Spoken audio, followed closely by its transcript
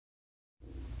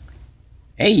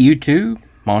Hey YouTube,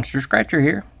 Monster Scratcher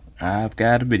here. I've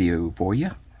got a video for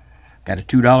you. Got a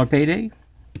 $2 payday,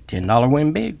 $10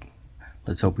 win big.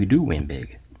 Let's hope we do win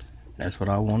big. That's what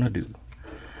I want to do.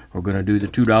 We're going to do the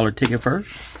 $2 ticket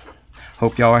first.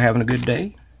 Hope y'all are having a good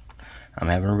day. I'm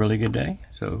having a really good day,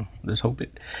 so let's hope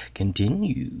it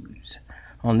continues.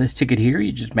 On this ticket here,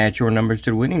 you just match your numbers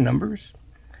to the winning numbers.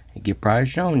 You get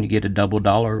prize shown. You get a double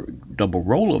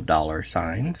roll of dollar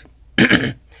signs.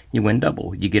 You win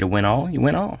double. You get a win all, you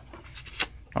win all.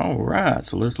 Alright,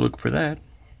 so let's look for that.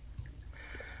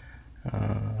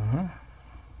 Right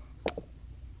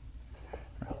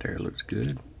there looks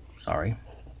good. Sorry.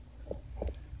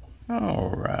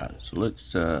 Alright, so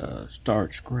let's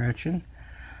start scratching.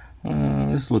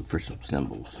 Let's look for some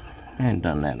symbols. I haven't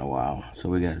done that in a while. So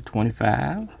we got a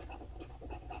 25,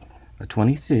 a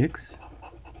 26,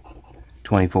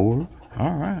 24.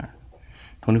 Alright.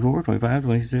 24, 25,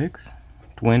 26,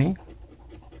 20,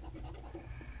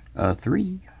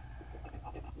 3,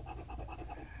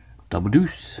 double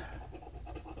deuce,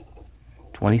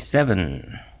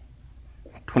 27,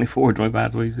 24,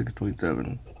 25, 26,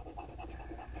 27,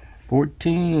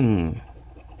 14,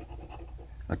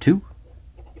 a 2,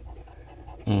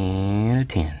 and a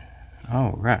 10.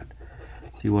 Alright,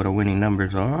 see what our winning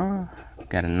numbers are.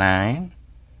 Got a 9,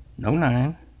 no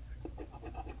 9,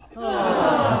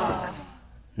 no 6,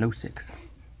 no 6.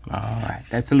 Alright,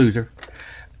 that's a loser.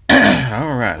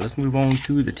 Alright, let's move on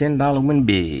to the $10 win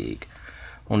big.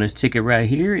 On this ticket right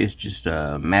here, it's just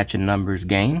a matching numbers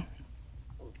game.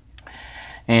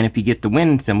 And if you get the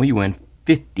win symbol, you win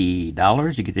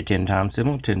 $50. You get the 10 times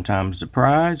symbol, 10 times the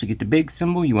prize. You get the big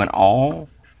symbol, you win all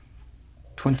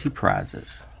 20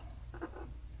 prizes.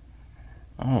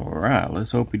 Alright,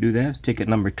 let's hope we do that. It's ticket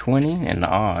number 20, and the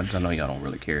odds, I know y'all don't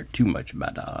really care too much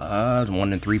about the odds,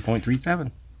 1 in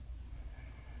 3.37.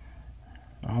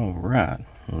 Alright,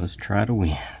 let's try to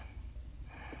win.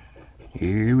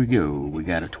 Here we go. We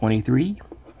got a 23,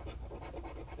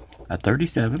 a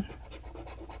 37,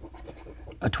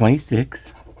 a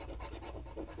 26,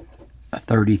 a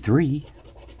 33,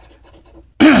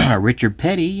 a Richard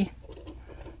Petty.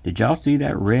 Did y'all see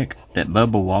that wreck that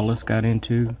Bubba Wallace got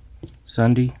into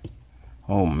Sunday?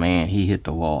 Oh man, he hit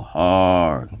the wall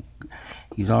hard.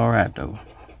 He's alright though.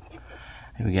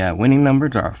 And we got winning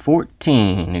numbers are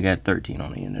 14. We got 13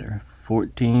 on the end there.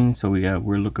 14. So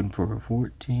we're looking for a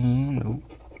 14. Nope.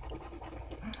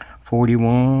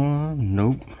 41.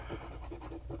 Nope.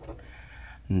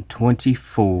 And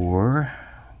 24.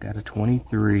 Got a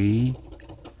 23.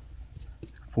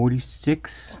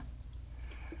 46.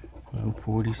 No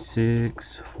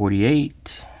 46.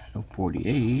 48. No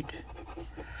 48.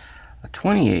 A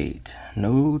 28.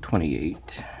 No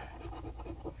 28.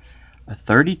 A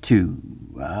 32.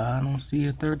 I don't see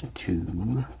a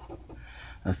 32.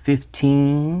 A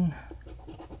 15.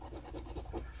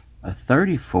 A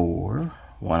 34.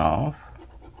 One off.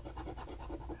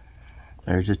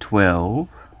 There's a 12.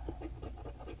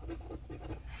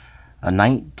 A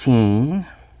 19.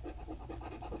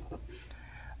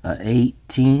 A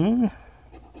 18.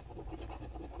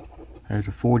 There's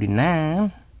a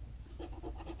 49.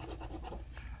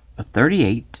 A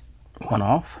 38. One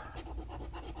off.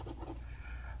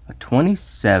 A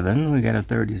 27, we got a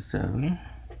 37.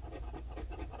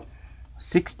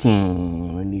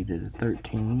 16, we needed a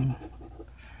 13.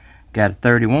 Got a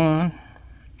 31,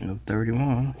 no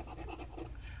 31.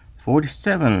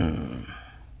 47.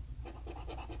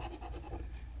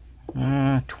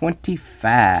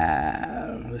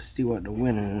 25. Let's see what the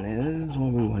winning is.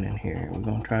 What we winning here? We're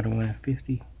gonna try to win a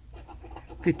 50.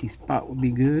 50 spot would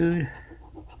be good.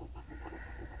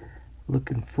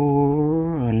 Looking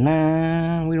for a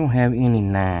 9. We don't have any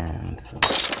 9s. So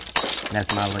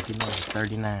that's my lucky number,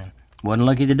 39. Wasn't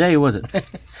lucky today, was it?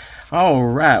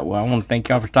 Alright, well, I want to thank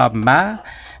y'all for stopping by.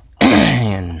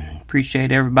 And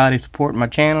appreciate everybody supporting my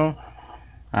channel.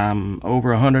 I'm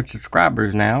over 100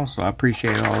 subscribers now, so I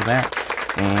appreciate all of that.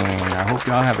 And I hope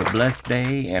y'all have a blessed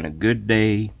day and a good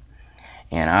day.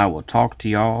 And I will talk to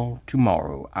y'all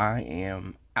tomorrow. I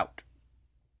am out.